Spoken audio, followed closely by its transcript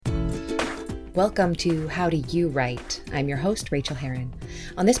Welcome to How Do You Write? I'm your host, Rachel Herron.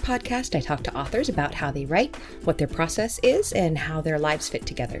 On this podcast, I talk to authors about how they write, what their process is, and how their lives fit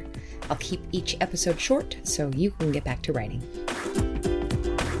together. I'll keep each episode short so you can get back to writing.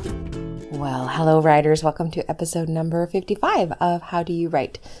 Well, hello writers. Welcome to episode number 55 of How Do You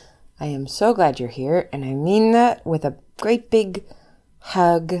Write? I am so glad you're here, and I mean that with a great big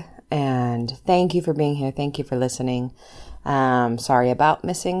hug, and thank you for being here. Thank you for listening. Sorry about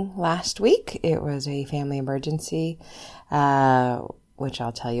missing last week. It was a family emergency, which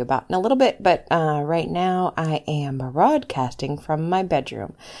I'll tell you about in a little bit. But right now I am broadcasting from my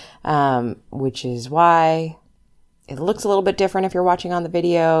bedroom, which is why it looks a little bit different if you're watching on the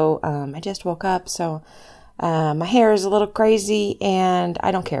video. I just woke up, so my hair is a little crazy, and I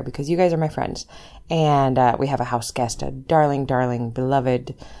don't care because you guys are my friends. And we have a house guest, a darling,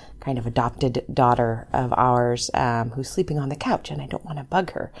 beloved, kind of adopted daughter of ours who's sleeping on the couch, and I don't want to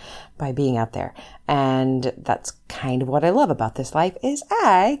bug her by being out there. And that's kind of what I love about this life is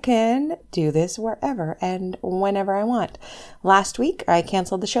I can do this wherever and whenever I want. Last week, I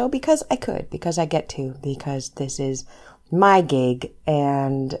canceled the show because I could, because I get to, because this is my gig,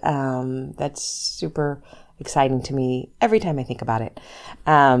 and that's super exciting to me every time I think about it.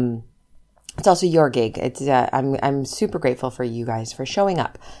 It's also your gig. I'm super grateful for you guys for showing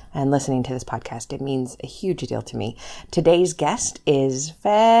up and listening to this podcast. It means a huge deal to me. Today's guest is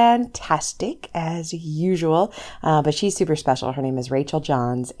fantastic as usual, but she's super special. Her name is Rachel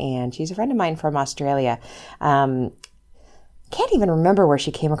Johns, and she's a friend of mine from Australia. Can't even remember where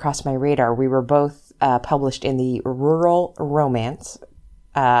she came across my radar. We were both published in the Rural Romance,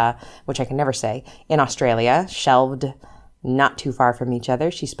 which I can never say, in Australia, shelved not too far from each other.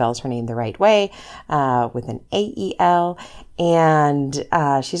 She spells her name the right way, with an A-E-L, and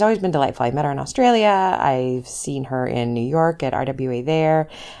she's always been delightful. I met her in Australia. I've seen her in New York at RWA there,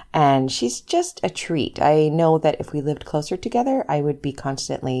 and she's just a treat. I know that if we lived closer together, I would be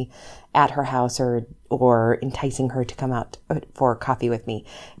constantly at her house or enticing her to come out for coffee with me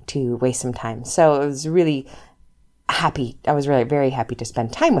to waste some time. So it was really happy. I was really very happy to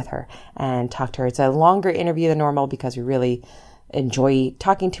spend time with her and talk to her. It's a longer interview than normal because we really enjoy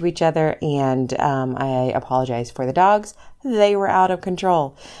talking to each other, and I apologize for the dogs. They were out of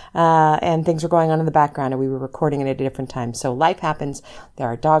control, and things were going on in the background, and we were recording it at a different time. So life happens. There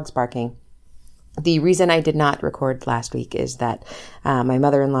are dogs barking. The reason I did not record last week is that my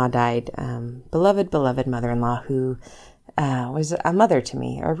mother-in-law died, beloved mother-in-law who was a mother to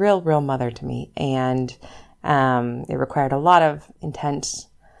me, a real mother to me, and it required a lot of intense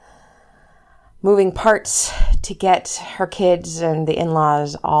moving parts to get her kids and the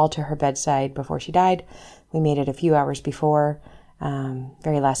in-laws all to her bedside before she died. We made it a few hours before,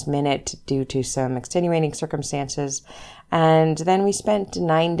 very last minute due to some extenuating circumstances. And then we spent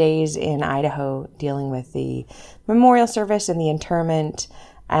 9 days in Idaho dealing with the memorial service and the interment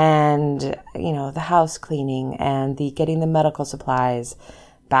and, the house cleaning and the getting the medical supplies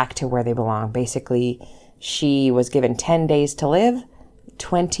back to where they belong. Basically, she was given 10 days to live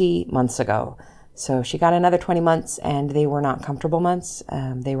 20 months ago. So she got another 20 months, and they were not comfortable months.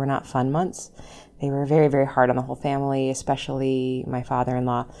 They were not fun months. They were very, very hard on the whole family, especially my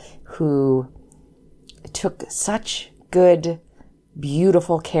father-in-law, who took such good,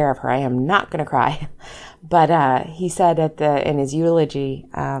 beautiful care of her. I am not going to cry. But he said in his eulogy,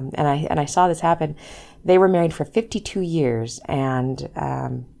 and I saw this happen, they were married for 52 years,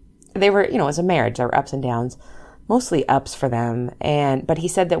 and they were, it was a marriage. There were ups and downs, mostly ups for them. But he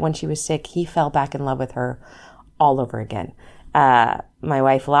said that when she was sick, he fell back in love with her all over again. My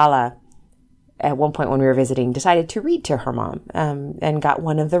wife, Lala, at one point when we were visiting, decided to read to her mom, and got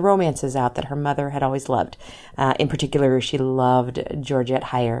one of the romances out that her mother had always loved. In particular, she loved Georgette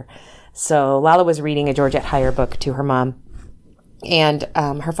Heyer. So Lala was reading a Georgette Heyer book to her mom, and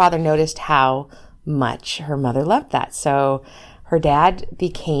her father noticed how much her mother loved that. So her dad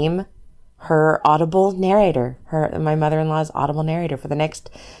became her audible narrator, my mother-in-law's audible narrator for the next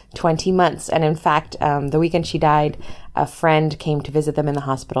 20 months. And in fact, the weekend she died, a friend came to visit them in the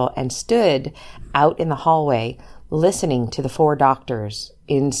hospital and stood out in the hallway listening to the 4 doctors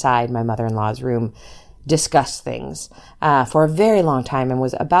inside my mother-in-law's room discuss things for a very long time, and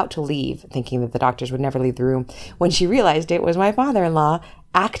was about to leave, thinking that the doctors would never leave the room, when she realized it was my father-in-law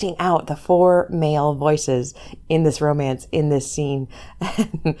acting out the 4 male voices in this romance, in this scene,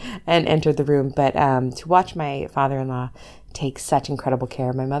 and entered the room. But to watch my father-in-law take such incredible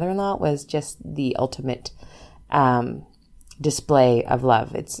care, my mother-in-law was just the ultimate display of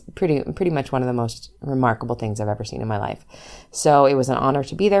love. It's pretty much one of the most remarkable things I've ever seen in my life. So it was an honor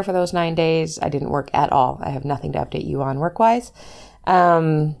to be there for those 9 days. I didn't work at all. I have nothing to update you on work-wise.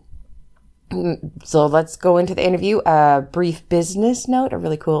 So let's go into the interview. A brief business note, a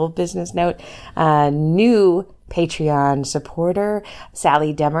really cool business note. New Patreon supporter,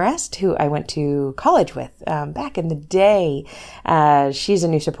 Sally Demarest, who I went to college with back in the day. She's a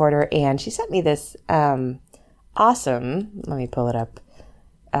new supporter, and she sent me this awesome, let me pull it up,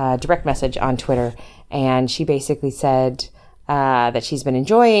 direct message on Twitter. And she basically said that she's been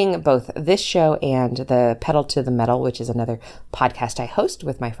enjoying both this show and the Pedal to the Metal, which is another podcast I host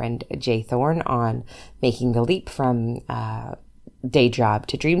with my friend Jay Thorne on making the leap from day job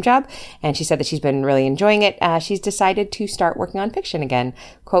to dream job. And she said that she's been really enjoying it. She's decided to start working on fiction again,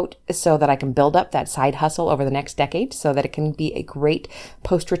 quote, so that I can build up that side hustle over the next decade so that it can be a great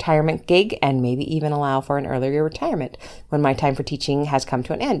post-retirement gig and maybe even allow for an earlier retirement when my time for teaching has come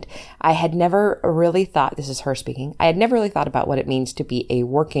to an end. I had never really thought, this is her speaking, I had never really thought about what it means to be a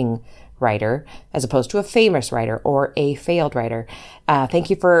working writer as opposed to a famous writer or a failed writer. Thank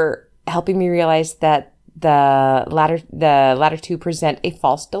you for helping me realize that the latter two present a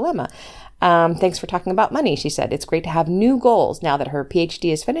false dilemma. Thanks for talking about money, she said. It's great to have new goals now that her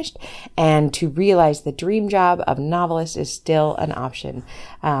PhD is finished and to realize the dream job of novelist is still an option.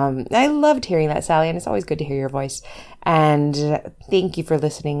 I loved hearing that, Sally, and it's always good to hear your voice. And thank you for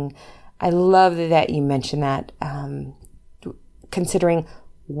listening. I love that you mentioned that, considering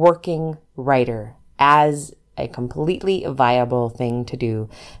working writer as a completely viable thing to do.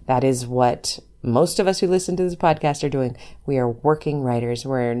 That is what most of us who listen to this podcast are doing. We are working writers.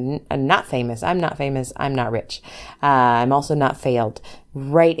 We're not famous. I'm not famous. I'm not rich. I'm also not failed.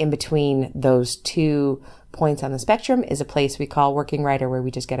 Right in between those two points on the spectrum is a place we call working writer, where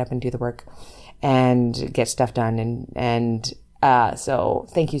we just get up and do the work and get stuff done. So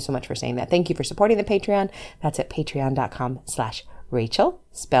thank you so much for saying that. Thank you for supporting the Patreon. That's at patreon.com/Rachel,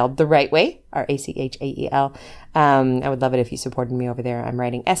 spelled the right way, Rachael. I would love it if you supported me over there. I'm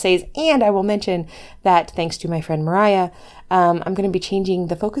writing essays, and I will mention that thanks to my friend Mariah, I'm going to be changing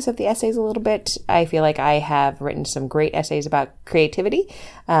the focus of the essays a little bit. I feel like I have written some great essays about creativity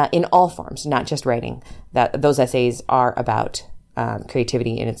in all forms, not just writing. Those essays are about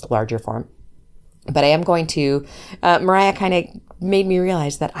creativity in its larger form. But I am going to, Mariah kind of made me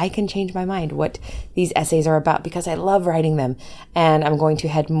realize that I can change my mind what these essays are about because I love writing them. And I'm going to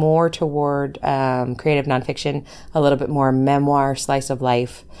head more toward creative nonfiction, a little bit more memoir, slice of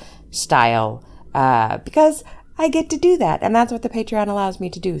life style, because I get to do that. And that's what the Patreon allows me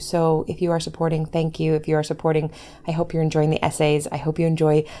to do. So if you are supporting, thank you. If you are supporting, I hope you're enjoying the essays. I hope you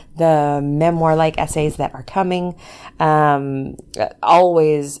enjoy the memoir-like essays that are coming.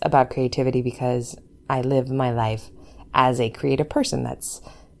 Always about creativity because I live my life as a creative person. That's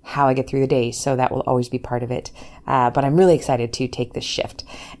how I get through the day. So that will always be part of it. But I'm really excited to take this shift.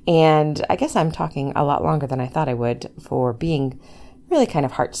 And I guess I'm talking a lot longer than I thought I would for being really kind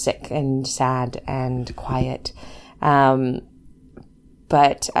of heartsick and sad and quiet.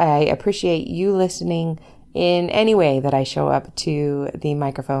 But I appreciate you listening in any way that I show up to the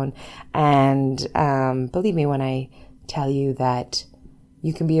microphone. And believe me when I tell you that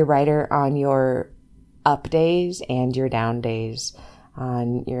you can be a writer on your up days and your down days,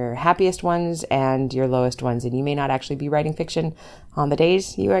 on your happiest ones and your lowest ones. And you may not actually be writing fiction on the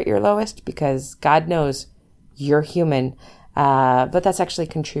days you are at your lowest because God knows you're human. But that's actually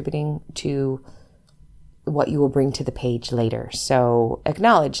contributing to what you will bring to the page later. So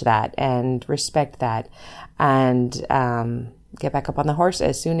acknowledge that and respect that and get back up on the horse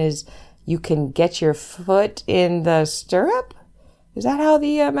as soon as you can get your foot in the stirrup. Is that how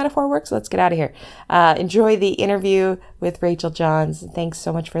the metaphor works? Let's get out of here. Enjoy the interview with Rachel Johns. Thanks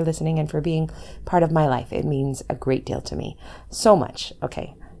so much for listening and for being part of my life. It means a great deal to me. So much.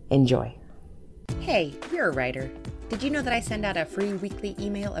 Okay, enjoy. Hey, you're a writer. Did you know that I send out a free weekly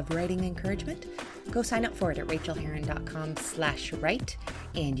email of writing encouragement? Go sign up for it at rachelherron.com/write,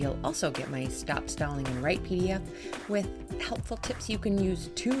 and you'll also get my Stop Stalling and Write PDF with helpful tips you can use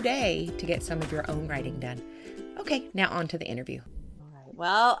today to get some of your own writing done. Okay, now on to the interview. All right.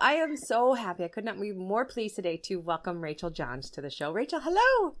 Well, I am so happy. I could not be more pleased today to welcome Rachel Johns to the show. Rachel,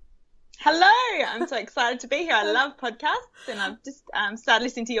 hello. Hello, I'm so excited to be here. I love podcasts and I've just started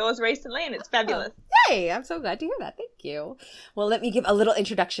listening to yours recently and it's fabulous. Yay, I'm so glad to hear that. Thank you. Well, let me give a little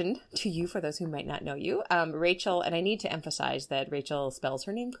introduction to you for those who might not know you. Rachel, and I need to emphasize that Rachel spells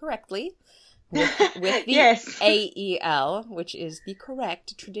her name correctly. with the Yes. A-E-L, which is the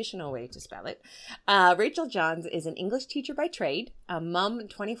correct traditional way to spell it. Rachel Johns is an English teacher by trade, a mom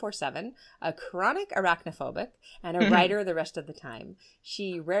 24/7, a chronic arachnophobic, and a writer the rest of the time.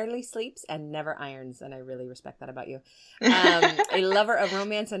 She rarely sleeps and never irons, and I really respect that about you. A lover of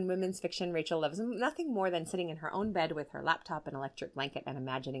romance and women's fiction, Rachel loves nothing more than sitting in her own bed with her laptop and electric blanket and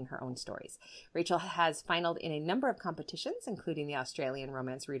imagining her own stories. Rachel has finaled in a number of competitions, including the Australian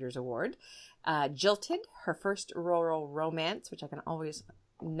Romance Readers Award, Jilted, her first rural romance, which I can always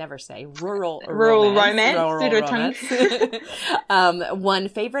never say, rural romance. Won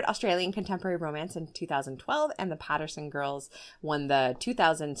Favorite Australian Contemporary Romance in 2012, and the Patterson Girls won the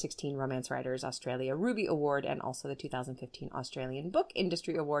 2016 Romance Writers Australia Ruby Award and also the 2015 Australian Book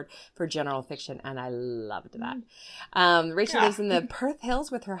Industry Award for General Fiction, and I loved that. Rachel lives in the Perth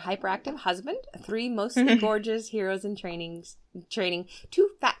Hills with her hyperactive husband, 3 mostly gorgeous heroes in training, 2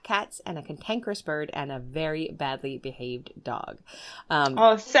 fat cats, and a cantankerous bird, and a very badly behaved dog.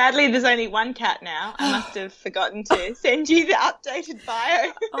 Sadly, there's only 1 cat now. I must have forgotten to send you the updated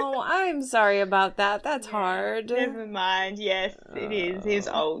bio. Oh, I'm sorry about that. That's hard. Never mind. Yes, it is. He was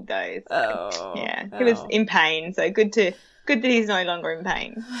old though. So, he was in pain. So good that he's no longer in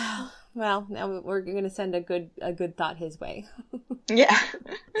pain. Well, now we're going to send a good thought his way. Yeah.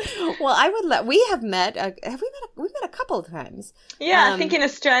 Well, we have met. We've met a couple of times. Yeah, I think in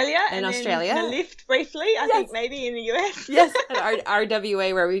Australia. In Australia. In the lift briefly. I think maybe in the US. Yes, at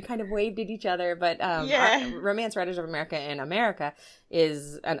RWA, where we kind of waved at each other. But Romance Writers of America in America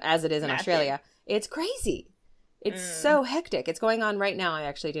is, as it is in Australia, it's crazy. It's so hectic. It's going on right now. I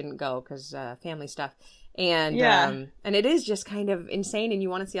actually didn't go because family stuff. And it is just kind of insane, and you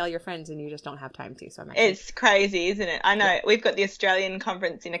want to see all your friends and you just don't have time to. So it's crazy, isn't it? I know we've got the Australian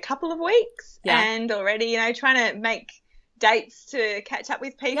conference in a couple of weeks, and already trying to make dates to catch up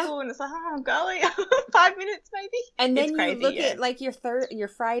with people, and it's like, oh golly, 5 minutes maybe. And then you look at like your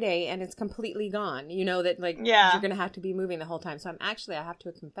Friday, and it's completely gone. You know that you're gonna have to be moving the whole time. So I have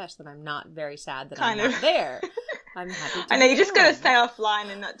to confess that I'm not very sad that I'm not there. I'm happy to. I know you just got to stay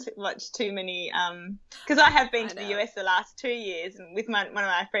offline and not watch too many. Because I have been to the US the last 2 years, and with one of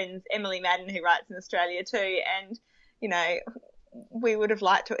my friends, Emily Madden, who writes in Australia too, and we would have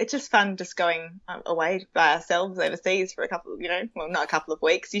liked to. It's just fun just going away by ourselves overseas for a couple of, not a couple of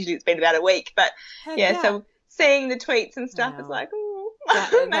weeks. Usually it's been about a week, but so seeing the tweets and stuff is like,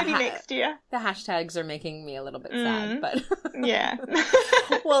 maybe next year. The hashtags are making me a little bit sad, but yeah.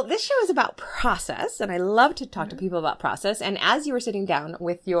 Well, this show is about process, and I love to talk to people about process. And as you were sitting down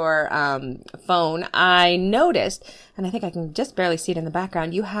with your phone, I noticed, and I think I can just barely see it in the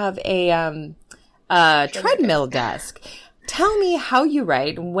background, you have a treadmill desk. Tell me how you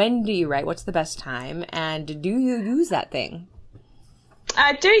write. When do you write? What's the best time? And do you use that thing?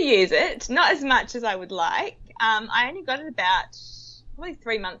 I do use it, not as much as I would like. I only got it about probably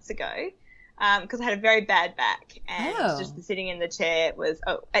 3 months ago because I had a very bad back, and just sitting in the chair was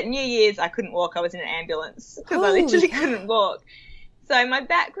at New Year's I couldn't walk. I was in an ambulance because I literally couldn't walk. So my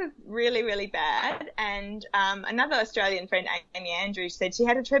back was really, really bad, and another Australian friend, Amy Andrews, said she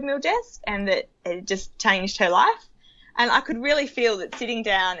had a treadmill desk and that it just changed her life. And I could really feel that sitting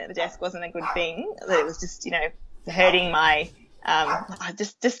down at the desk wasn't a good thing, that it was just, hurting my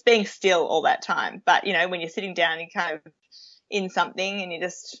just being still all that time. But, when you're sitting down, you're kind of in something and you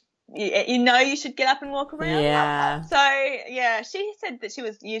just, you should get up and walk around. Yeah. So, she said that she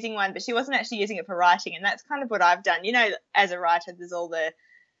was using one, but she wasn't actually using it for writing. And that's kind of what I've done. As a writer, there's all the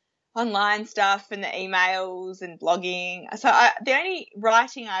online stuff and the emails and blogging. So the only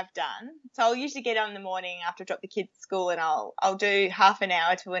writing I've done, so I'll usually get on in the morning after I drop the kids to school, and I'll do half an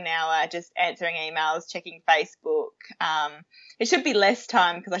hour to an hour just answering emails, checking Facebook. It should be less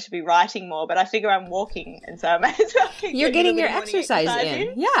time because I should be writing more, but I figure I'm walking, and so I may as well keep You're getting your exercise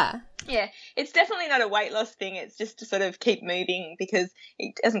in. Yeah, it's definitely not a weight loss thing. It's just to sort of keep moving because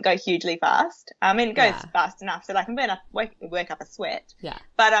it doesn't go hugely fast. I mean, it goes fast enough so that I can work up a sweat. Yeah.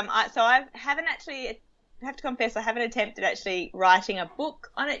 But I haven't actually, I have to confess, I haven't attempted actually writing a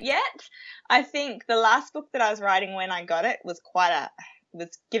book on it yet. I think the last book that I was writing when I got it was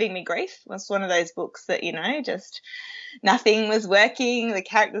was giving me grief. It was one of those books that, just nothing was working. The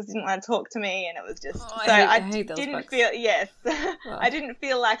characters didn't want to talk to me, and it was just I didn't feel I didn't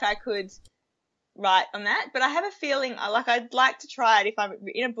feel like I could write on that. But I have a feeling I'd like to try it if I'm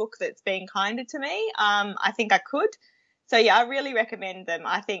in a book that's being kinder to me. I think I could. So yeah, I really recommend them.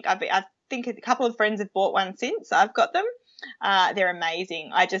 I think a couple of friends have bought one since I've got them. They're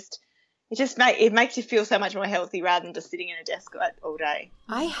amazing. it makes you feel so much more healthy rather than just sitting in a desk all day.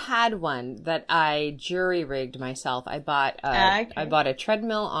 I had one that I jury rigged myself. I bought a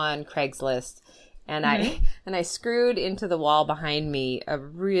treadmill on Craigslist. And I screwed into the wall behind me a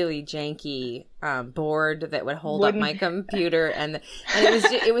really janky board that would hold up my computer, and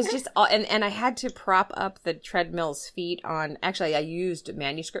it was just all, and I had to prop up the treadmill's feet on. Actually, I used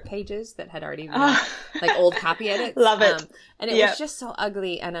manuscript pages that had already been like old copy edits. Love it. And it was just so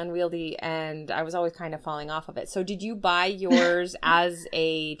ugly and unwieldy, and I was always kind of falling off of it. So, did you buy yours as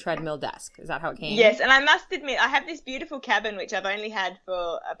a treadmill desk? Is that how it came? Yes, and I must admit, I have this beautiful cabin which I've only had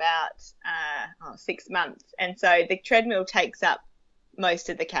for about 6 months, and so the treadmill takes up most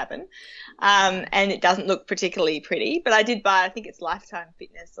of the cabin, and it doesn't look particularly pretty. But I did buy, I think it's Lifetime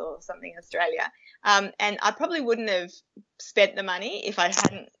Fitness or something in Australia, and I probably wouldn't have spent the money if I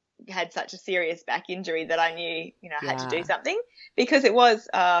hadn't had such a serious back injury that I knew, I had to do something, because it was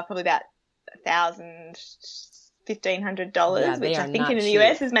probably about $1,000, $1,500, which I think in the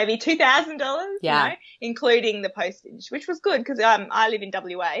US is maybe $2,000, including the postage, which was good because I live in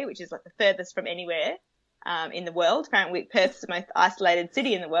WA, which is like the furthest from anywhere in the world. Apparently Perth's the most isolated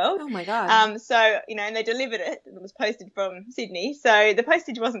city in the world. Oh my God. So, and they delivered it. It was posted from Sydney. So the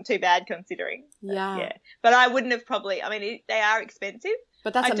postage wasn't too bad considering. Yeah. But I wouldn't have probably, they are expensive.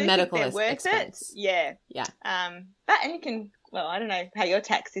 But that's a medical expense. Yeah. Yeah. And you can, well, I don't know how your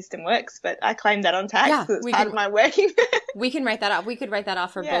tax system works, but I claim that on tax. Yeah, so it's part of my working. We can write that off. We could write that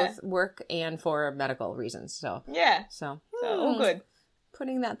off for both work and for medical reasons. So So all good.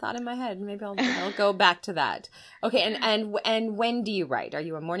 Putting that thought in my head. Maybe I'll go back to that. Okay. And when do you write? Are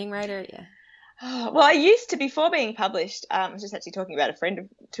you a morning writer? Yeah. Well, I used to, before being published, I was just actually talking about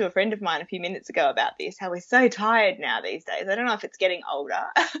to a friend of mine a few minutes ago about this, how we're so tired now these days. I don't know if it's getting older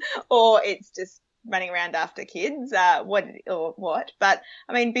or it's just running around after kids, what. But,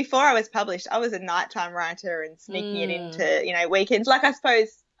 before I was published, I was a nighttime writer and sneaking it into, weekends, like I suppose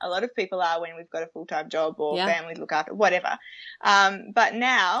a lot of people are when we've got a full-time job or family to look after, whatever. But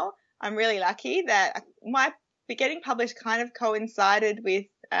now I'm really lucky that my getting published kind of coincided with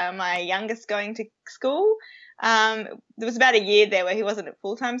my youngest going to school. There was about a year there where he wasn't at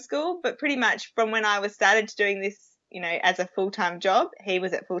full-time school, but pretty much from when I started doing this, as a full-time job, he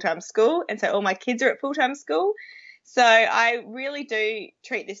was at full-time school. And so all my kids are at full-time school. So I really do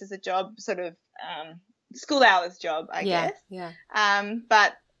treat this as a job, sort of school hours job, I guess. Yeah.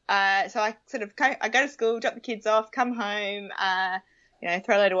 So I go to school, drop the kids off, come home,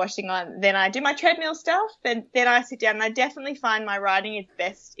 throw a load of washing on. Then I do my treadmill stuff, and then I sit down, and I definitely find my writing is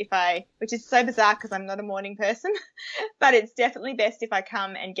best which is so bizarre because I'm not a morning person, but it's definitely best if I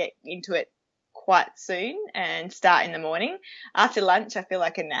come and get into it quite soon and start in the morning. After lunch, I feel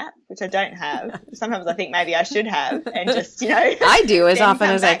like a nap, which I don't have. Sometimes I think maybe I should have, and just, I do as often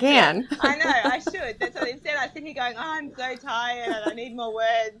as I can. I know, I should. That's what instead I sit here going, I'm so tired and I need more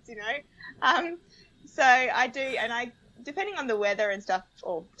words, So I do, and depending on the weather and stuff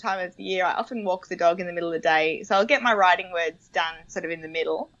or time of the year, I often walk the dog in the middle of the day. So I'll get my writing words done sort of in the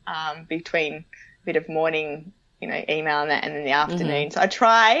middle, between a bit of morning, email and that, and then the afternoon. So I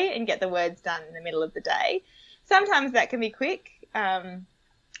try and get the words done in the middle of the day. Sometimes that can be quick. And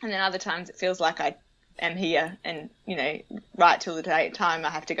then other times it feels like I am here and, right till the time I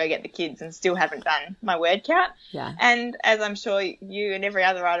have to go get the kids and still haven't done my word count. Yeah. And as I'm sure you and every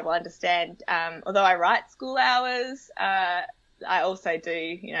other writer will understand, although I write school hours, I also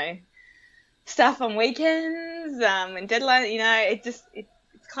do, stuff on weekends, and deadline, it's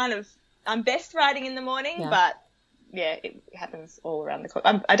kind of, I'm best writing in the morning, but it happens all around the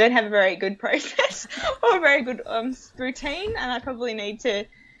clock. I don't have a very good process or a very good routine, and I probably need to.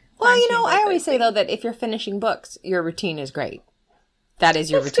 Well, I always say, though, that if you're finishing books, your routine is great. That is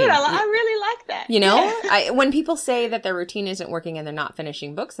your routine. Good. I really like that. When people say that their routine isn't working and they're not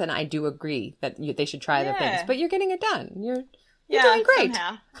finishing books, then I do agree that they should try the things. But you're getting it done. You're doing great.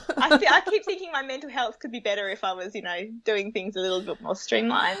 Somehow. I keep thinking my mental health could be better if I was, doing things a little bit more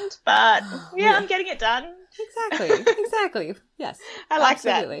streamlined. But, I'm getting it done. Exactly. Yes. I like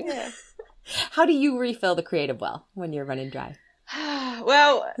absolutely. That. Yeah. How do you refill the creative well when you're running dry?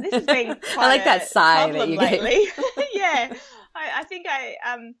 Well, this has been quite I like that sigh that you lately. Yeah. I think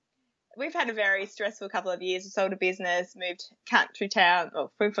we've had a very stressful couple of years. We sold a business, moved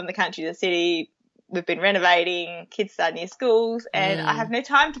from the country to the city. We've been renovating, kids start new schools, and I have no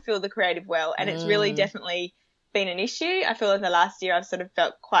time to fill the creative well. And it's really definitely been an issue. I feel in the last year I've sort of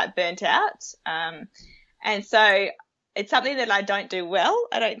felt quite burnt out. And so it's something that I don't do well,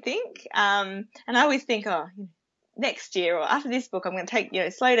 I don't think. And I always think, next year or after this book, I'm going to take,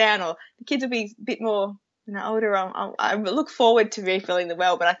 slow down, or the kids will be a bit more older, I look forward to refilling the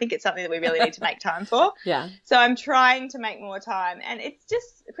well, but I think it's something that we really need to make time for. Yeah. So I'm trying to make more time, and it's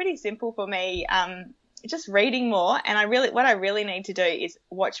just pretty simple for me. Just reading more, and what I really need to do is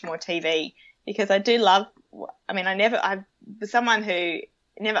watch more TV, because I do love. I mean, I was someone who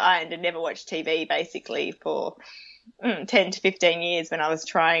never ironed and never watched TV basically for 10 to 15 years when I was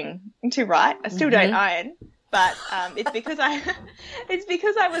trying to write. I still don't iron, but it's because I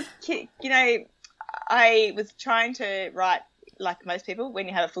was, I was trying to write like most people when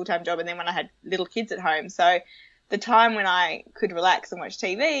you have a full-time job, and then when I had little kids at home. So the time when I could relax and watch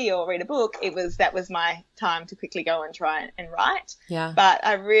TV or read a book, that was my time to quickly go and try and write. Yeah. But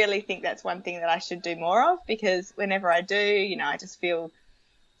I really think that's one thing that I should do more of, because whenever I do, I just feel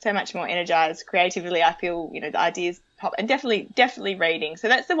so much more energized creatively. I feel, the ideas pop, and definitely reading. So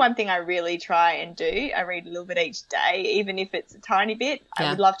that's the one thing I really try and do. I read a little bit each day, even if it's a tiny bit. Yeah. I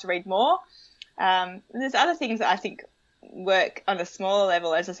would love to read more. There's other things that I think work on a smaller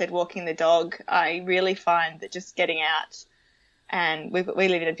level. As I said, walking the dog, I really find that just getting out, and we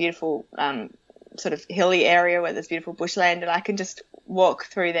live in a beautiful sort of hilly area where there's beautiful bushland, and I can just walk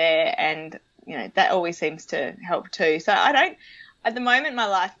through there, and that always seems to help too. So at the moment my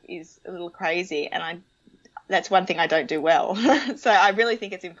life is a little crazy, and that's one thing I don't do well. So I really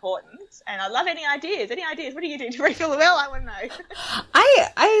think it's important, and I love any ideas. What do you do to refill the well? I want to know.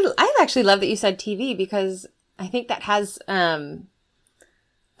 I actually love that you said TV, because I think that has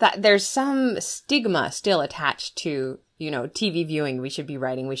that there's some stigma still attached to TV viewing. We should be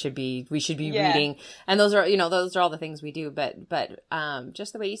writing. We should be reading, and those are all the things we do. But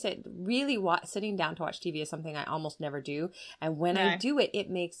just the way you said, really sitting down to watch TV is something I almost never do, and when I do it, it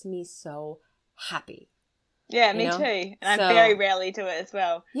makes me so happy. Yeah, me too. And I very rarely do it as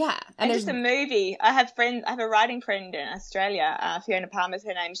well. Yeah. And just a movie. I have a writing friend in Australia, Fiona Palmer's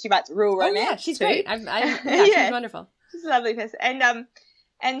her name. She writes rural romance. Yeah, she's too. great. She's wonderful. She's a lovely person.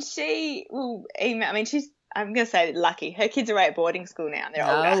 And she will email, I'm going to say lucky. Her kids are away at boarding school now, and they're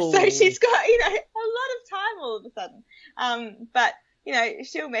older. So she's got, a lot of time all of a sudden. But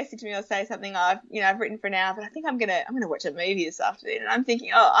she'll message me or say something. I've written for an hour, but I think I'm going to watch a movie this afternoon. And I'm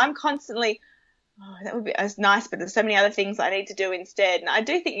thinking, I'm constantly, that would be nice, but there's so many other things I need to do instead. And I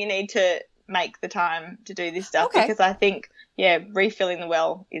do think you need to make the time to do this stuff, because I think, refilling the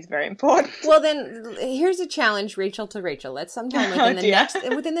well is very important. Well, then here's a challenge, Rachel to Rachel. Let's sometime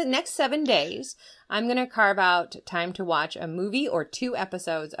within the next 7 days, I'm going to carve out time to watch a movie or 2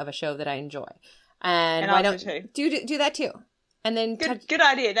 episodes of a show that I enjoy. And why don't do that too? And then good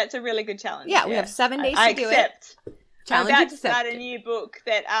idea. That's a really good challenge. Yeah, we have 7 days to do it. I'm about to start a new book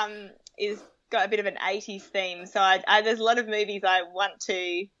that is got a bit of an 80s theme. So there's a lot of movies I want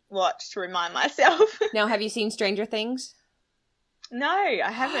to watch to remind myself. Now, have you seen Stranger Things? No,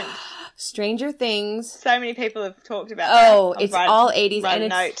 I haven't. Stranger Things. So many people have talked about that. Oh, it's all 80s,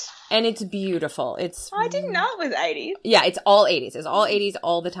 and it's beautiful. I didn't know it was 80s. Yeah, it's all 80s. It's all 80s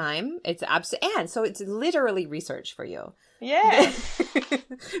all the time. It's and so it's literally research for you. Yeah.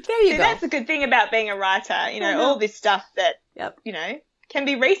 There you go. That's the good thing about being a writer. All this stuff that can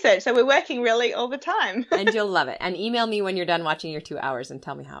be researched. So we're working really all the time. And you'll love it. And email me when you're done watching your 2 hours and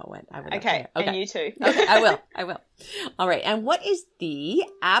tell me how it went. Okay. And you too. Okay, I will. All right. And what is the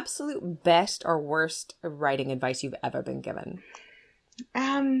absolute best or worst writing advice you've ever been given?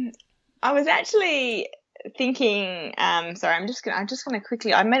 I was actually thinking, sorry, I'm just going to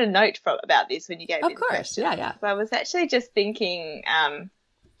quickly, I made a note about this when you gave me the question. Yeah. So I was actually just thinking,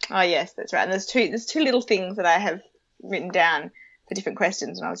 oh yes, that's right. And there's two little things that I have written down for different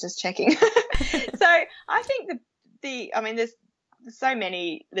questions, and I was just checking. So I think there's so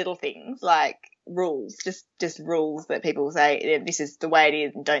many little things like rules, just rules that people say, this is the way it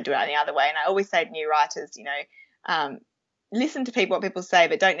is and don't do it any other way. And I always say to new writers, listen to what people say,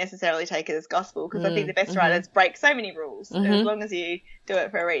 but don't necessarily take it as gospel, because I think the best writers break so many rules as long as you do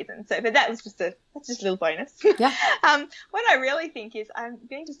it for a reason. So, but that's just a little bonus. Yeah. What I really think is I'm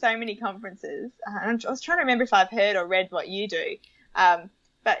going to so many conferences, and I was trying to remember if I've heard or read what you do.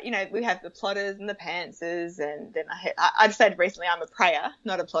 But we have the plotters and the pantsers, and then I decided recently I'm a prayer,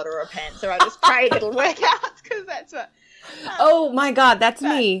 not a plotter or a pantser. I just pray it'll work out, because that's what. Oh my God, that's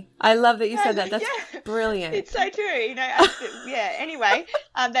me. I love that you said that. That's brilliant. It's so true. Anyway,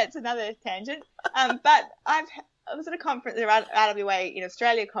 that's another tangent. But I was at a conference, the RWA in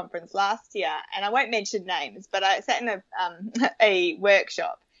Australia conference last year, and I won't mention names, but I sat in a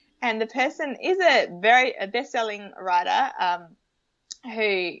workshop, and the person is a best-selling writer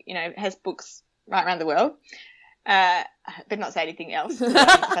who, has books right around the world. I better not say anything else. If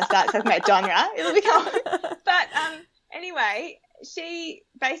I start talking about genre, it'll become. But anyway, she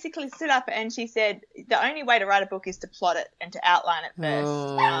basically stood up and she said the only way to write a book is to plot it and to outline it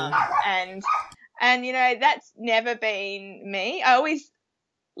first. And you know, that's never been me. I always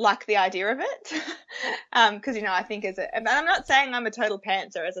like the idea of it, because you know, I think and I'm not saying I'm a total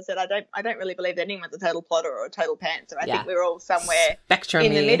pantser. As I said, I don't really believe that anyone's a total plotter or a total pantser. I think we're all somewhere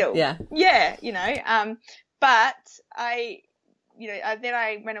in the middle. Yeah, you know. But then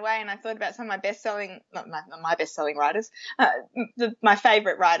I went away and I thought about some of my best-selling, not my best-selling writers, my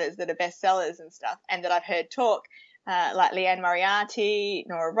favourite writers that are bestsellers and stuff, and that I've heard talk, like Leanne Moriarty,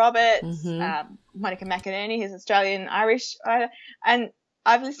 Nora Roberts, Monica McInerney, who's Australian-Irish writer, and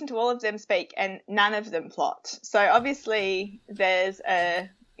I've listened to all of them speak and none of them plot. So obviously there's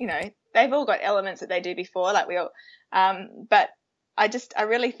they've all got elements that they do before, like we all, but I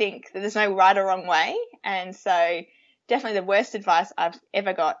really think that there's no right or wrong way. And so definitely the worst advice I've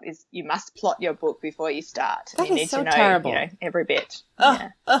ever got is you must plot your book before you start. That you is need so to know, terrible. You know, every bit. Okay.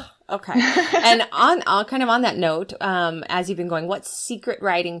 And on that note, as you've been going, what secret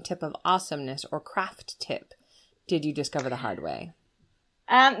writing tip of awesomeness or craft tip did you discover the hard way?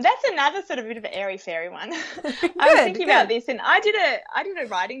 That's another sort of bit of an airy-fairy one. I was thinking about this, and I did a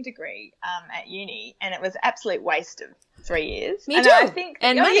writing degree at uni, and it was an absolute waste of 3 years. Me too. I think,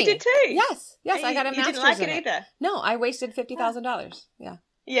 and money. You did too. Yes, I got a master's You didn't like in it either. No, I wasted $50,000. Yeah.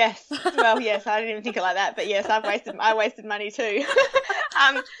 Yes. Well, yes, I didn't even think it like that, but yes, I wasted money too.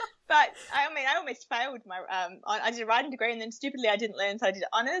 But I almost failed my. I did a writing degree, and then stupidly I didn't learn, so I did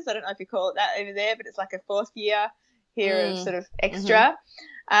honours. I don't know if you call it that over there, but it's like a fourth year here of sort of extra.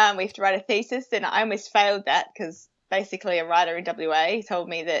 We have to write a thesis, and I almost failed that because basically a writer in WA told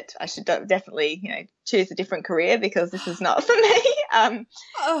me that I should definitely, choose a different career because this is not for me.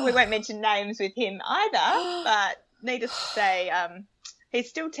 We won't mention names with him either, but needless to say, he's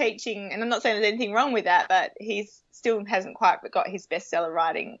still teaching, and I'm not saying there's anything wrong with that, but he's still hasn't quite got his bestseller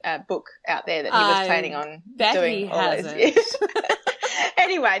writing book out there that he was planning on doing all those years.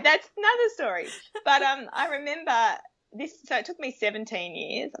 Anyway, that's another story. But I remember this, so it took me 17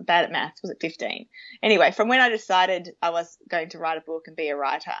 years. I'm bad at maths. Was it 15? Anyway, from when I decided I was going to write a book and be a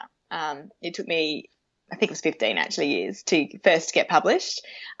writer, it took me, I think it was 15 actually years to first get published.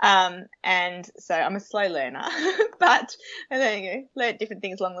 And so I'm a slow learner, but I learned different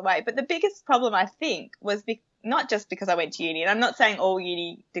things along the way. But the biggest problem, I think, was not just because I went to uni, and I'm not saying all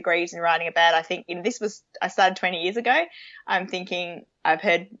uni degrees in writing are bad. I think I started 20 years ago. I'm thinking I've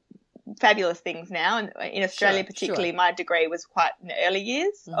heard fabulous things now, and in Australia particularly, my degree was quite in the early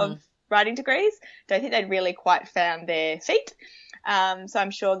years of writing degrees. Don't think they'd really quite found their feet. So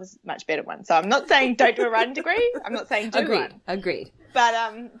I'm sure there's much better ones. So I'm not saying don't do a writing degree. I'm not saying do one. Agreed. But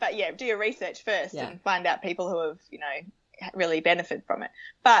yeah, do your research first and find out people who have, really benefited from it.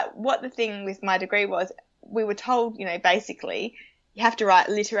 But what the thing with my degree was, we were told, basically you have to write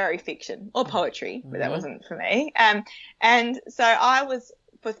literary fiction or poetry, but that wasn't for me. And so I was,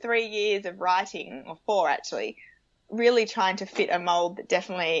 for 3 years of writing, or 4 actually, really trying to fit a mould that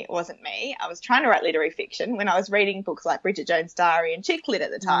definitely wasn't me. I was trying to write literary fiction when I was reading books like Bridget Jones' Diary and chick lit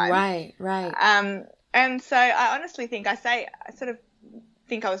at the time. Right. And so I honestly think I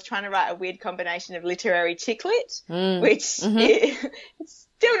was trying to write a weird combination of literary chick lit, which it's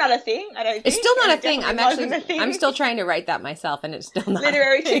still not a thing. I don't think. It's still not a thing. I'm still trying to write that myself, and it's still not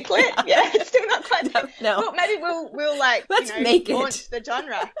literary chick lit. Yeah, it's still not quite. No. Well, maybe we'll let's make launch the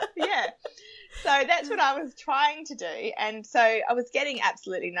genre. Yeah. So that's what I was trying to do. And so I was getting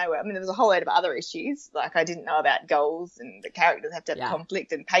absolutely nowhere. I mean, there was a whole load of other issues. Like I didn't know about goals and the characters have to have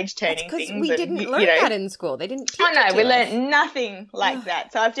conflict and page turning things. Because we didn't learn that in school. They didn't teach it to us. We learned nothing like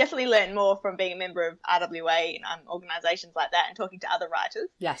that. So I've definitely learned more from being a member of RWA and organisations like that and talking to other writers.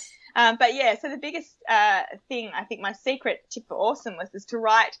 Yes. But yeah, so the biggest thing, I think my secret tip for awesome was to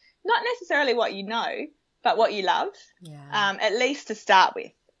write not necessarily what you know, but what you love, at least to start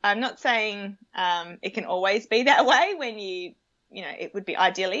with. I'm not saying it can always be that way when it would be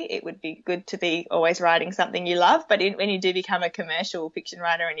ideally, it would be good to be always writing something you love. But when you do become a commercial fiction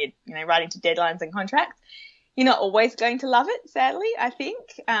writer and you're writing to deadlines and contracts, you're not always going to love it, sadly, I think.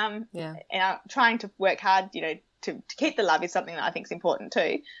 And I'm trying to work hard, to keep the love is something that I think is important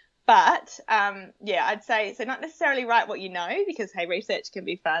too. But, I'd say, so not necessarily write what you know because, hey, research can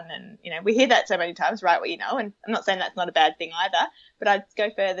be fun and, we hear that so many times, write what you know, and I'm not saying that's not a bad thing either, but I'd go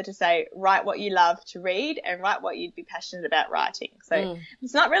further to say write what you love to read and write what you'd be passionate about writing. So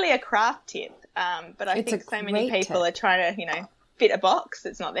it's not really a craft tip, but I think so many people are trying to, fit a box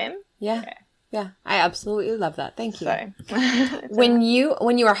that's not them. Yeah, I absolutely love that. Thank you. So, when you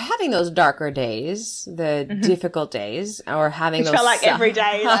are having those darker days, the difficult days, or having those felt like every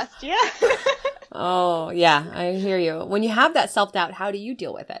day last year. Oh, yeah, I hear you. When you have that self-doubt, how do you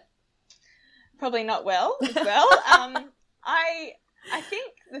deal with it? Probably not well as well. I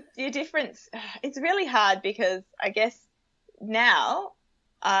think the difference, it's really hard because I guess now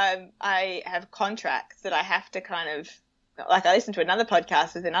I have contracts that I have to kind of, like I listened to another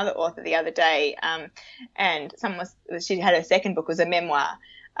podcast with another author the other day, and she had her second book was a memoir,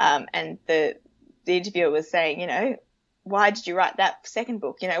 and the interviewer was saying, you know, why did you write that second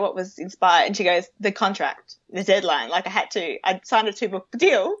book? You know, what was inspired? And she goes, the contract, the deadline. Like I signed a 2-book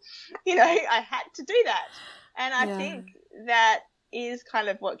deal, you know, I had to do that. And I think that is kind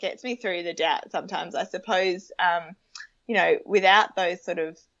of what gets me through the doubt sometimes, I suppose, you know, without those sort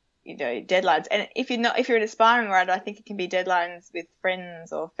of, you know, deadlines. And if you're an aspiring writer, I think it can be deadlines with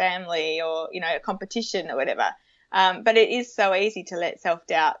friends or family or, you know, a competition or whatever. But it is so easy to let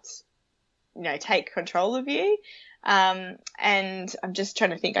self-doubt, you know, take control of you. And I'm just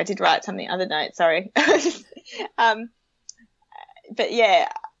trying to think, I did write something other note, sorry. But yeah,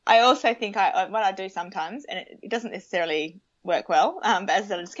 I also think what I do sometimes, and it doesn't necessarily work well, but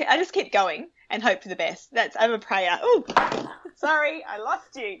as I just keep going and hope for the best. I'm a prayer. Oh, sorry, I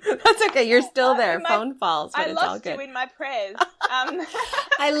lost you. That's okay. You're still there. Phone falls, but I it's all lost good. you in my prayers.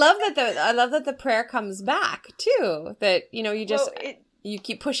 I love that the prayer comes back too. That, you know, you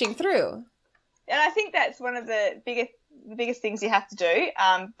keep pushing through. And I think that's one of the biggest things you have to do.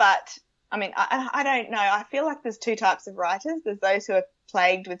 But I mean, I don't know. I feel like there's 2 types of writers. There's those who are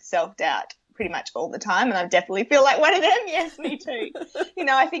plagued with self-doubt pretty much all the time, and I definitely feel like one of them. Yes, me too. You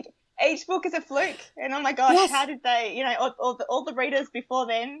know, I think each book is a fluke, and oh my gosh, yes. How did they, you know, all the readers before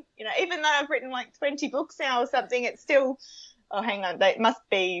then, you know, even though I've written like 20 books now or something, it's still, oh, hang on, they must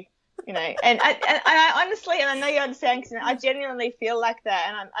be, you know, and I honestly, and I know you understand, because I genuinely feel like that,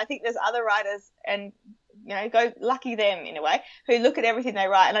 and I think there's other writers, and you know, go lucky them in a way, who look at everything they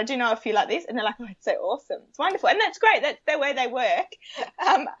write, and I do know a few like this, and they're like, oh, it's so awesome, it's wonderful, and that's great, that's the way they work.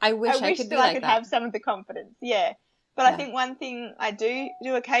 I wish I could be like that. Have some of the confidence, yeah. But I think one thing I do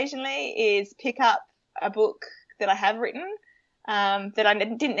occasionally is pick up a book that I have written, that I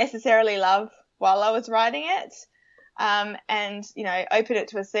didn't necessarily love while I was writing it, and, you know, open it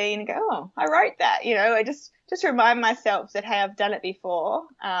to a scene and go, oh, I wrote that, you know, I just remind myself that, hey, I've done it before,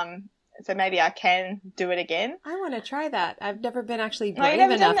 so maybe I can do it again. I want to try that. I've never been actually brave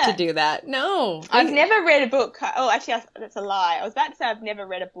enough to do that. No. I've never read a book. Oh, actually, that's a lie. I was about to say I've never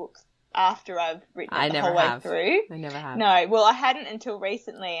read a book after I've written it the whole way through. I never have. No, well, I hadn't until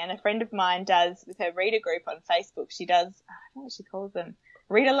recently, and a friend of mine does, with her reader group on Facebook, she does, I don't know what she calls them,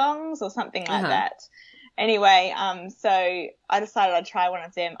 read-alongs or something like that. Anyway, so I decided I'd try one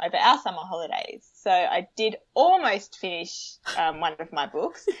of them over our summer holidays. So I did almost finish one of my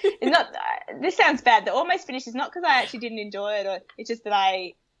books. It's not. This sounds bad. The almost finish is not because I actually didn't enjoy it, or it's just that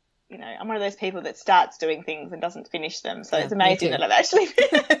you know, I'm one of those people that starts doing things and doesn't finish them. So it's amazing that I've actually,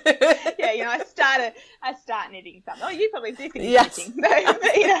 yeah, you know, I start knitting something. Oh, you probably do finish knitting.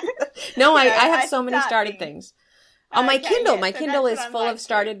 But, you know, no, I have so many started things. On my Kindle, my so Kindle is full of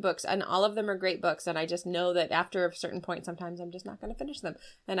started books, and all of them are great books, and I just know that after a certain point, sometimes I'm just not going to finish them,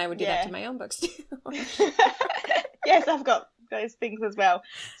 and I would do that to my own books too. Yes, I've got those things as well.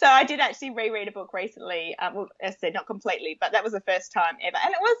 So I did actually reread a book recently, well, as I said, not completely, but that was the first time ever,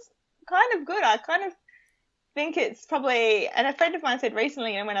 and it was kind of good. I kind of think it's probably, and a friend of mine said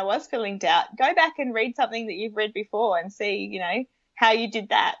recently, and when I was feeling doubt, go back and read something that you've read before and see, you know, how you did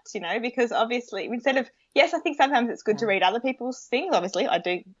that, you know, because obviously instead of, yes, I think sometimes it's good to read other people's things. Obviously, I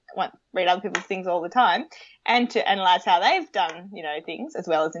do read other people's things all the time, and to analyse how they've done, you know, things as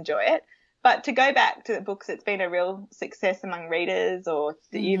well as enjoy it. But to go back to the books that's been a real success among readers or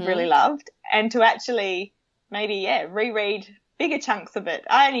that you've really loved, and to actually maybe, reread bigger chunks of it.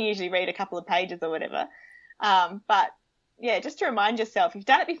 I only usually read a couple of pages or whatever. But, yeah, just to remind yourself, you've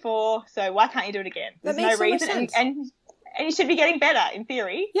done it before, so why can't you do it again? There's no reason. And you should be getting better, in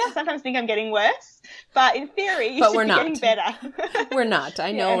theory. Yeah. I sometimes think I'm getting worse, but in theory, you should be getting better. We're not.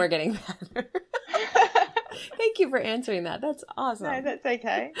 I know we're getting better. Thank you for answering that. That's awesome. No, that's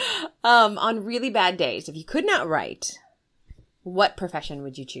okay. On really bad days, if you could not write, what profession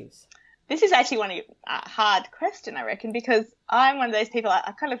would you choose? This is actually a hard question, I reckon, because I'm one of those people,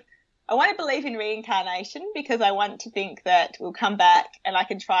 I want to believe in reincarnation because I want to think that we'll come back and I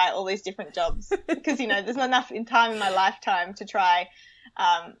can try all these different jobs because, you know, there's not enough time in my lifetime to try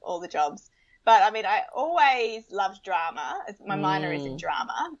all the jobs. But, I mean, I always loved drama. My minor is in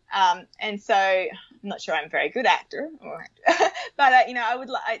drama. And so I'm not sure I'm a very good actor. But, you know, I would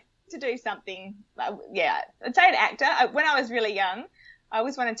like to do something, I'd say an actor. When I was really young, I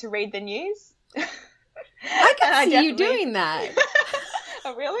always wanted to read the news. I can see you doing that.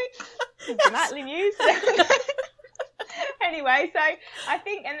 Oh, really? is the nightly news. Anyway, so I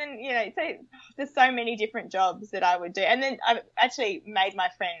think, and then, you know, so there's so many different jobs that I would do. And then I actually made my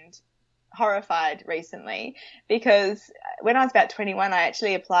friend horrified recently because when I was about 21, I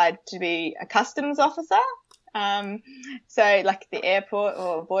actually applied to be a customs officer. So like the airport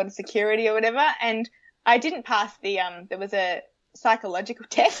or border security or whatever. And I didn't pass there was a psychological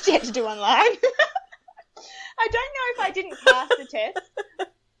test you had to do online. I don't know if I didn't pass the test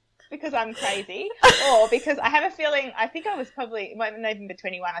because I'm crazy or because I have a feeling, I think I was probably, it might not even be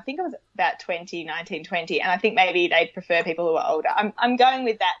 21, I think I was about 19, 20, and I think maybe they prefer people who are older. I'm going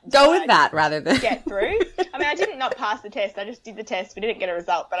with that. Go with that rather than get through. I mean, I didn't not pass the test. I just did the test. We didn't get a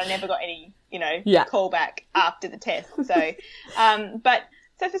result, but I never got any, you know, callback after the test. So,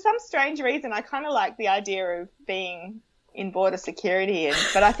 so for some strange reason, I kind of like the idea of being in border security,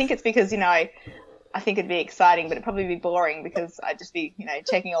 but I think it's because, you know, I think it'd be exciting, but it'd probably be boring because I'd just be, you know,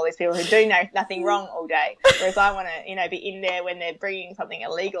 checking all these people who do know nothing wrong all day. Whereas I want to, you know, be in there when they're bringing something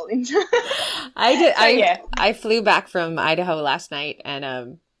illegal into. I flew back from Idaho last night, and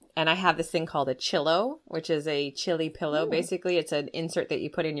I have this thing called a Chillo, which is a chili pillow. Basically, it's an insert that you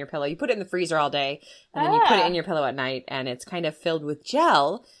put in your pillow. You put it in the freezer all day, and then you put it in your pillow at night, and it's kind of filled with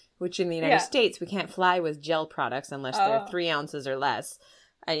gel, which in the United States we can't fly with gel products unless they're 3 ounces or less.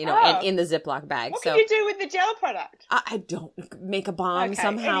 You know, and in the Ziploc bag. What can you do with the gel product? I don't make a bomb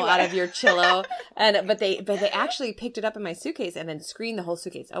somehow out of your Chillo. But they actually picked it up in my suitcase and then screened the whole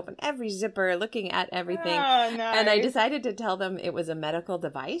suitcase, opened every zipper, looking at everything. Oh, no. And I decided to tell them it was a medical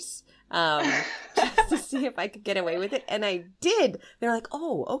device, just to see if I could get away with it. And I did. They're like,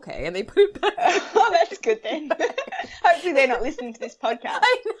 oh, okay. And they put it back. Oh, that's good then. Hopefully they're not listening to this podcast.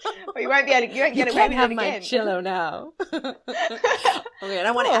 I know. Or you won't get away with it again. You can't have my Chillo now. Okay, and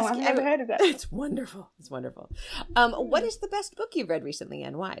I want to ask you. I've never heard of that. It's wonderful. It's wonderful. What is the best book you've read recently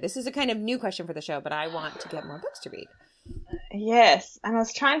and why? This is a kind of new question for the show, but I want to get more books to read. Yes, and I'm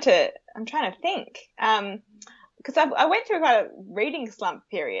trying to think. Because I went through quite a reading slump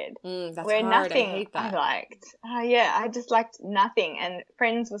period That's where hard. nothing I hate that. I liked. I just liked nothing. And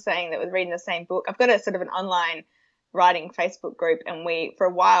friends were saying that with reading the same book. I've got a sort of an online writing Facebook group, and we for a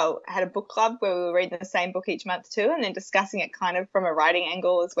while had a book club where we were reading the same book each month too, and then discussing it kind of from a writing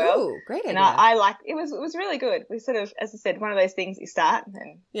angle as well. Ooh, great idea. And I liked it. Was really good. We sort of, as I said, one of those things you start and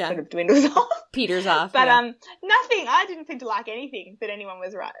then sort of dwindles off. Peters off. But nothing. I didn't seem to like anything that anyone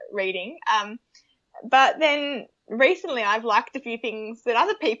was reading. But then recently I've liked a few things that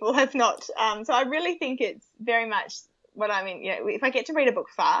other people have not. So I really think it's very much what I mean. You know, if I get to read a book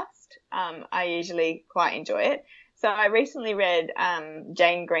fast, I usually quite enjoy it. So I recently read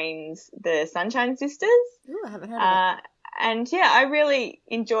Jane Green's The Sunshine Sisters. Ooh, I haven't heard of it. And I really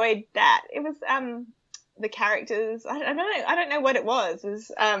enjoyed that. It was the characters. I don't know what it was. It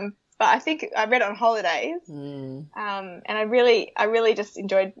was but I think I read it on holidays. And I really just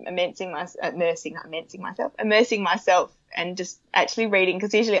enjoyed immersing myself and just actually reading,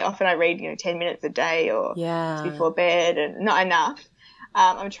 because often I read 10 minutes a day or before bed, and not enough.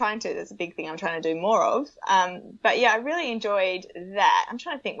 That's a big thing I'm trying to do more of. But I really enjoyed that. I'm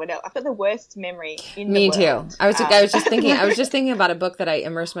trying to think what else. I've got the worst memory in the world. Me too. I was just thinking about a book that I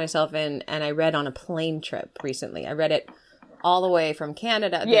immersed myself in and I read on a plane trip recently. I read it all the way from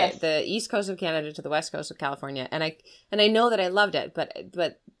Canada, the east coast of Canada to the west coast of California. And I know that I loved it, but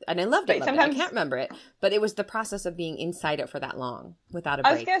I loved it. I can't remember it, but it was the process of being inside it for that long without a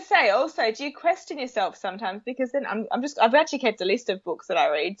break. I was going to say also, do you question yourself sometimes? Because then I've actually kept a list of books that I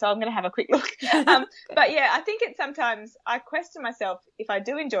read, so I'm going to have a quick look. But I think it's sometimes I question myself if I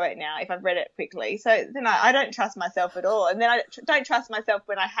do enjoy it now, if I've read it quickly. So then I don't trust myself at all. And then I don't trust myself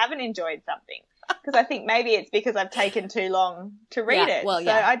when I haven't enjoyed something. Because I think maybe it's because I've taken too long to read it. Well,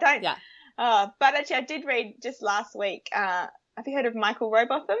 I don't. Yeah. But actually, I did read just last week. Have you heard of Michael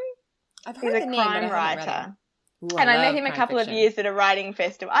Robotham? I've heard the name, but I haven't read it. Ooh, and I met him a couple of years at a writing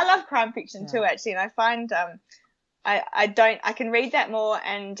festival. I love crime fiction too, actually, and I find I can read that more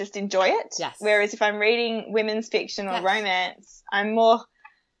and just enjoy it. Yes. Whereas if I'm reading women's fiction or romance, I'm more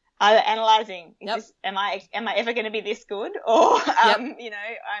either analysing, am I ever going to be this good, or I'm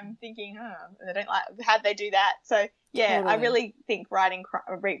thinking, I don't like how'd they do that. So totally. I really think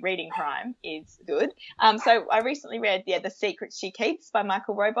reading crime is good. So I recently read The Secret She Keeps by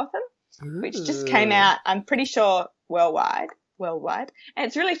Michael Robotham, which just came out, I'm pretty sure worldwide, and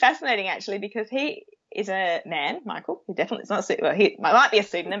it's really fascinating actually, because he is a man, Michael. He definitely, it's not he might be a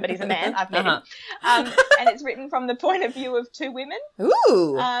pseudonym, but he's a man. I've met him. And it's written from the point of view of two women.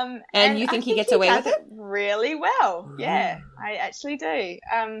 Ooh. And you think he gets away with it? Really well. Yeah, I actually do.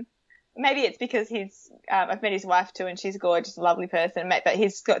 maybe it's because I've met his wife too, and she's gorgeous, a lovely person. But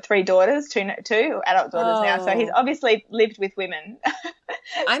he's got 3 daughters, two adult daughters now, so he's obviously lived with women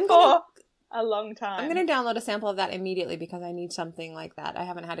for a long time. I'm going to download a sample of that immediately because I need something like that. I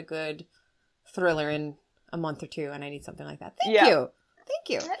haven't had a good thriller in a month or two, and I need something like that. Thank you. Thank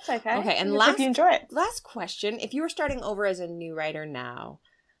you. That's okay. Okay, and hope you enjoy it. Last question. If you were starting over as a new writer now,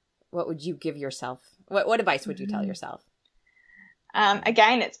 what would you give yourself? What advice would you tell yourself?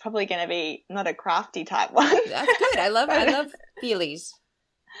 Again, it's probably going to be not a crafty type one. That's good. I love feelies.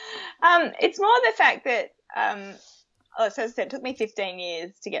 It's more the fact that, so as I said, it took me 15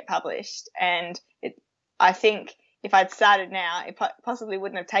 years to get published, and I think if I'd started now, it possibly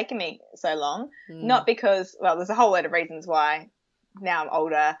wouldn't have taken me so long. Not because, well, there's a whole lot of reasons why. Now I'm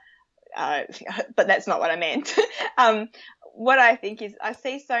older, but that's not what I meant. What I think is I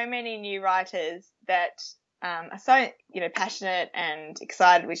see so many new writers that are so, passionate and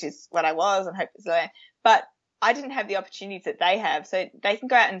excited, which is what I was and hope so. But I didn't have the opportunities that they have, so they can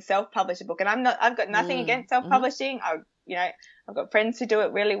go out and self-publish a book. And I've got nothing against self-publishing. I've got friends who do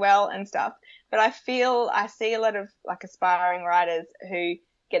it really well and stuff. But I see a lot of like aspiring writers who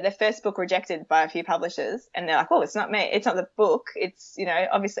get their first book rejected by a few publishers, and they're like, "Oh, it's not me. It's not the book. It's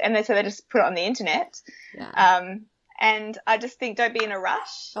obviously," and so they just put it on the internet. Yeah. And I just think don't be in a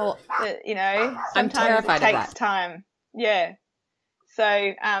rush. Oh, sometimes it takes time. Yeah. So,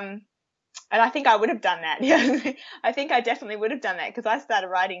 and I think I would have done that. Yeah. I think I definitely would have done that because I started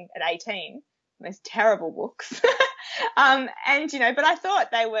writing at 18, those terrible books. But I thought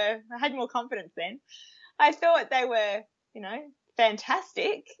I had more confidence then. I thought they were,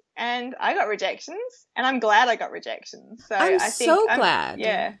 fantastic, and I got rejections, and I'm glad I got rejections. So I'm so glad.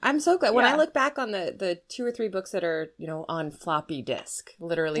 Yeah. I'm so glad. When I look back on the 2 or 3 books that are, on floppy disk,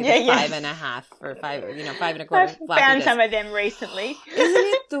 literally 5.5 or 5.25 floppy disk. I found some of them recently. Isn't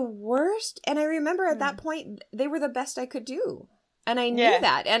it the worst? And I remember at that point, they were the best I could do. And I knew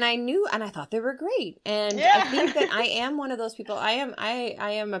that, and I thought they were great. And I think that I am one of those people. I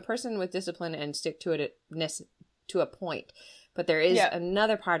am a person with discipline and stick to itness to a point. But there is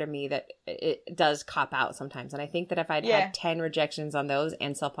another part of me that it does cop out sometimes. And I think that if I'd had 10 rejections on those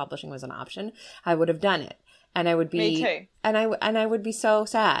and self-publishing was an option, I would have done it. And I would be, me too. And I would be so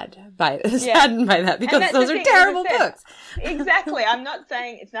saddened by that because those are terrible books. Exactly. I'm not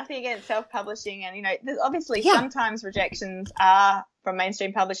saying it's nothing against self-publishing, and there's obviously sometimes rejections are from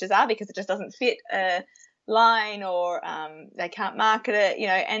mainstream publishers because it just doesn't fit a line or they can't market it,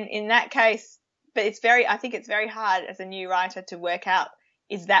 and in that case, but I think it's very hard as a new writer to work out,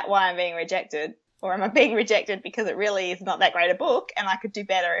 is that why I'm being rejected, or am I being rejected because it really is not that great a book and I could do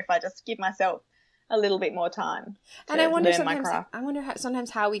better if I just give myself a little bit more time. And I wonder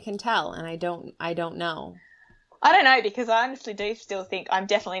sometimes how we can tell, and I don't know. I don't know, because I honestly do still think I'm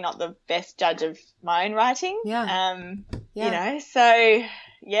definitely not the best judge of my own writing. So I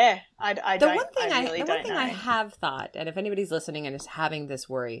The don't. one thing I really the don't one thing know. I have thought, and if anybody's listening and is having this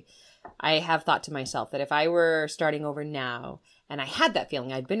worry, I have thought to myself that if I were starting over now and I had that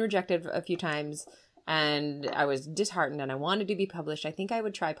feeling, I'd been rejected a few times and I was disheartened and I wanted to be published, I think I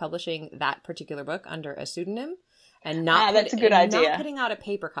would try publishing that particular book under a pseudonym and that's a good idea. Not putting out a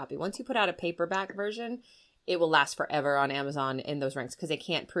paper copy. Once you put out a paperback version, it will last forever on Amazon in those ranks because they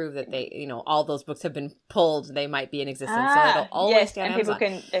can't prove that they, all those books have been pulled. They might be in existence. So it'll always stay on Amazon.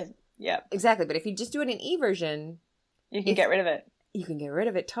 People can, Exactly. But if you just do it in e-version, you can get rid of it. You can get rid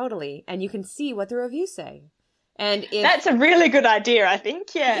of it totally. And you can see what the reviews say. And that's a really good idea, I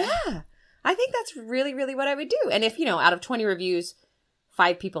think. Yeah. Yeah. I think that's really, really what I would do. And if, out of 20 reviews,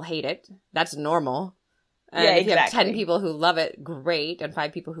 5 people hate it, that's normal. And if you have 10 people who love it, great, and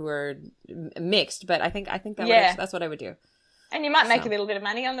 5 people who are mixed. But I think that's what I would do. And you might make a little bit of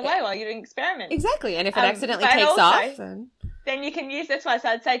money on the way while you're doing experiments. Exactly. And if it accidentally takes off, then you can use this one. So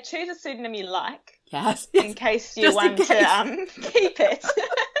I'd say choose a pseudonym you like. Yes. In case you want to keep it.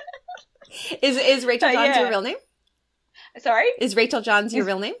 Is Rachel Johns your real name? Sorry? Is Rachel Johns your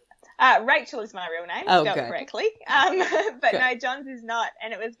real name? Rachel is my real name, spelled correctly. But no, Johns is not.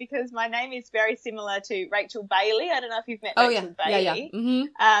 And it was because my name is very similar to Rachel Bailey. I don't know if you've met Rachel Bailey. Yeah.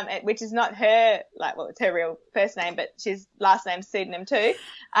 Mm-hmm. Which is not her, it's her real first name, but she's last name pseudonym too.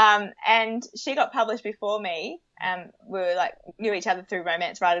 And she got published before me. We were knew each other through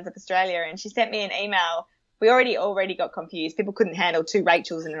Romance Writers of Australia, and she sent me an email. We already got confused. People couldn't handle 2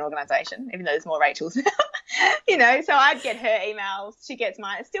 Rachels in an organisation, even though there's more Rachels now. So I'd get her emails. She gets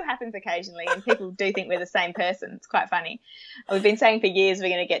mine. It still happens occasionally, and people do think we're the same person. It's quite funny. We've been saying for years we're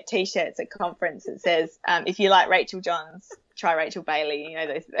going to get T-shirts at conference that says, if you like Rachel Johns, try Rachel Bailey,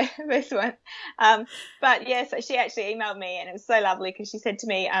 this one. So she actually emailed me, and it was so lovely because she said to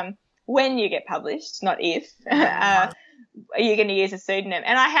me, when you get published, not if, are you going to use a pseudonym?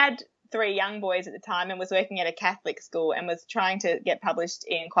 And I had 3 young boys at the time and was working at a Catholic school and was trying to get published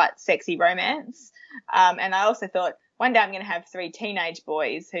in quite sexy romance. And I also thought, one day I'm going to have 3 teenage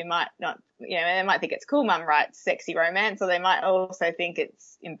boys who might not, they might think it's cool mum writes sexy romance, or they might also think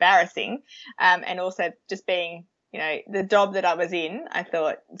it's embarrassing. And also just being, the job that I was in, I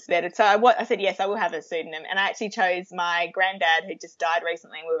thought it's better. So I said, yes, I will have a pseudonym. And I actually chose my granddad, who just died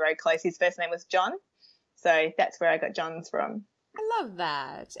recently, and we were very close. His first name was John. So that's where I got John's from. I love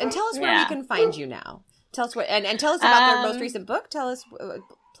that. And tell us where we can find you now. Tell us and tell us about their most recent book. Tell us,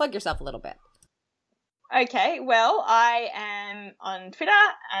 plug yourself a little bit. Okay, well, I am on Twitter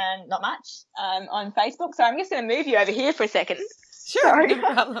and not much, on Facebook. So I'm just going to move you over here for a second. Sure, Sorry.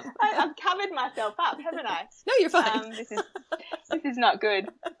 No problem. I've covered myself up, haven't I? No, you're fine. This is not good.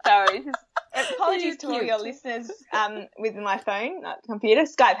 Sorry. Apologies to all your listeners with my phone, not computer.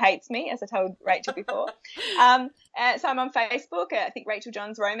 Skype hates me, as I told Rachel before. So I'm on Facebook, I think Rachel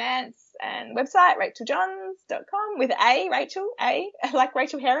Johns Romance, and website racheljohns.com with Rachel, like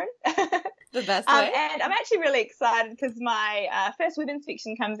Rachel Herron. The best way. And I'm actually really excited because my first women's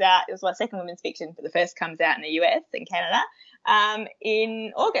fiction comes out. It was my second women's fiction, but the first comes out in the US and Canada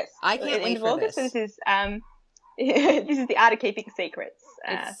in August. I can't wait for August. this. So this is The Art of Keeping Secrets.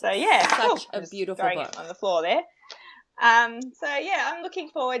 It's such a beautiful book. It on the floor there. I'm looking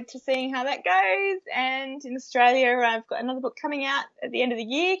forward to seeing how that goes. And in Australia, I've got another book coming out at the end of the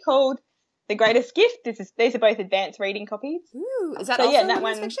year called The Greatest Gift. These are both advanced reading copies. Ooh, is that also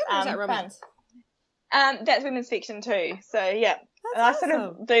women's fiction, or is that romance? That's women's fiction too. So yeah, That's I sort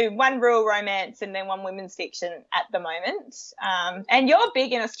of do one rural romance and then one women's fiction at the moment. And you're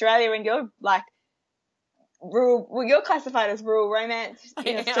big in Australia, and you're like rural. Well, you're classified as rural romance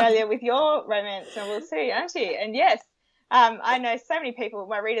in Australia with your romance novel too, aren't you? And yes, I know so many people,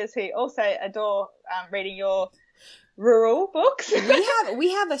 my readers, who also adore reading your rural books.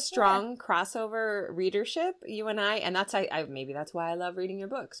 we have a strong crossover readership, you and I, and that's maybe that's why I love reading your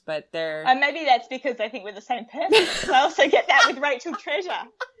books. But they're maybe that's because I think we're the same person. I also get that with Rachel Treasure.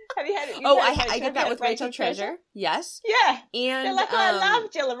 Have you had it? I get that with Rachel Treasure. Yes. Yeah. And they're like, I love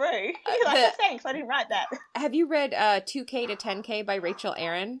Jillaroo. You're like, thanks, I didn't write that. Have you read 2K to 10K by Rachel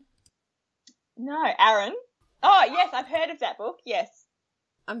Aaron? No, Aaron. Oh, yes, I've heard of that book. Yes.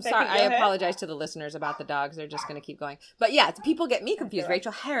 I'm sorry. I apologize to the listeners about the dogs. They're just going to keep going. But yeah, people get me confused. Right.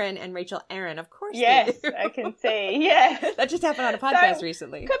 Rachel Herron and Rachel Aaron, of course. Yes, I can see. Yeah. That just happened on a podcast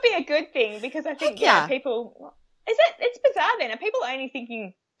recently. Could be a good thing, because I think people. It's bizarre then. Are people only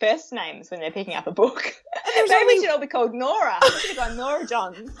thinking first names when they're picking up a book? Maybe we should all be called Nora. I should have gone Nora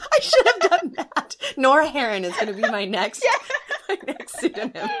Johns. I should have done that. Nora Herron is going to be my next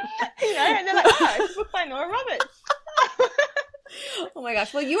pseudonym. And they're like, it's a book by Nora Roberts. Oh my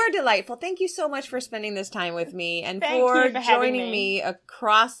gosh. Well, you are delightful. Thank you so much for spending this time with me and Thank you for joining me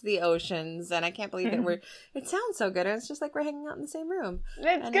across the oceans. And I can't believe that it sounds so good. And it's just like we're hanging out in the same room.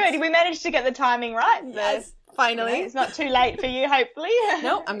 That's good. We managed to get the timing right. Yes, finally. It's not too late for you, hopefully.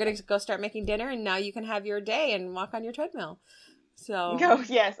 No, I'm going to go start making dinner, and now you can have your day and walk on your treadmill. So. Oh,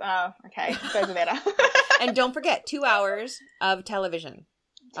 yes. Oh, okay. Those are better. And don't forget, 2 hours of television.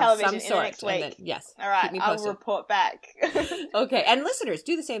 Television in the next week. Then, yes. All right. I'll report back. Okay. And listeners,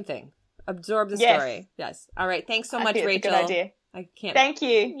 do the same thing. Absorb the story. Yes. All right. Thanks so much, Rachel. Good idea. I can't. Thank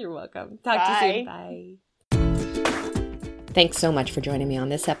you. You're welcome. Talk to you soon. Bye. Thanks so much for joining me on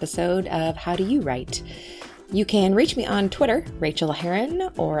this episode of How Do You Write? You can reach me on Twitter, Rachel Herron,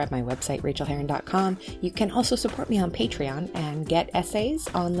 or at my website, rachelherron.com. You can also support me on Patreon and get essays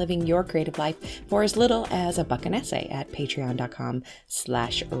on living your creative life for as little as $1 an essay at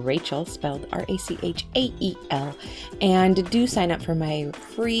patreon.com/Rachel, spelled Rachael. And do sign up for my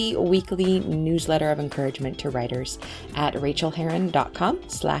free weekly newsletter of encouragement to writers at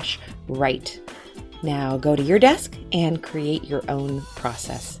rachelherron.com/write. Now go to your desk and create your own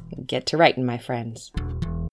process. Get to writing, my friends.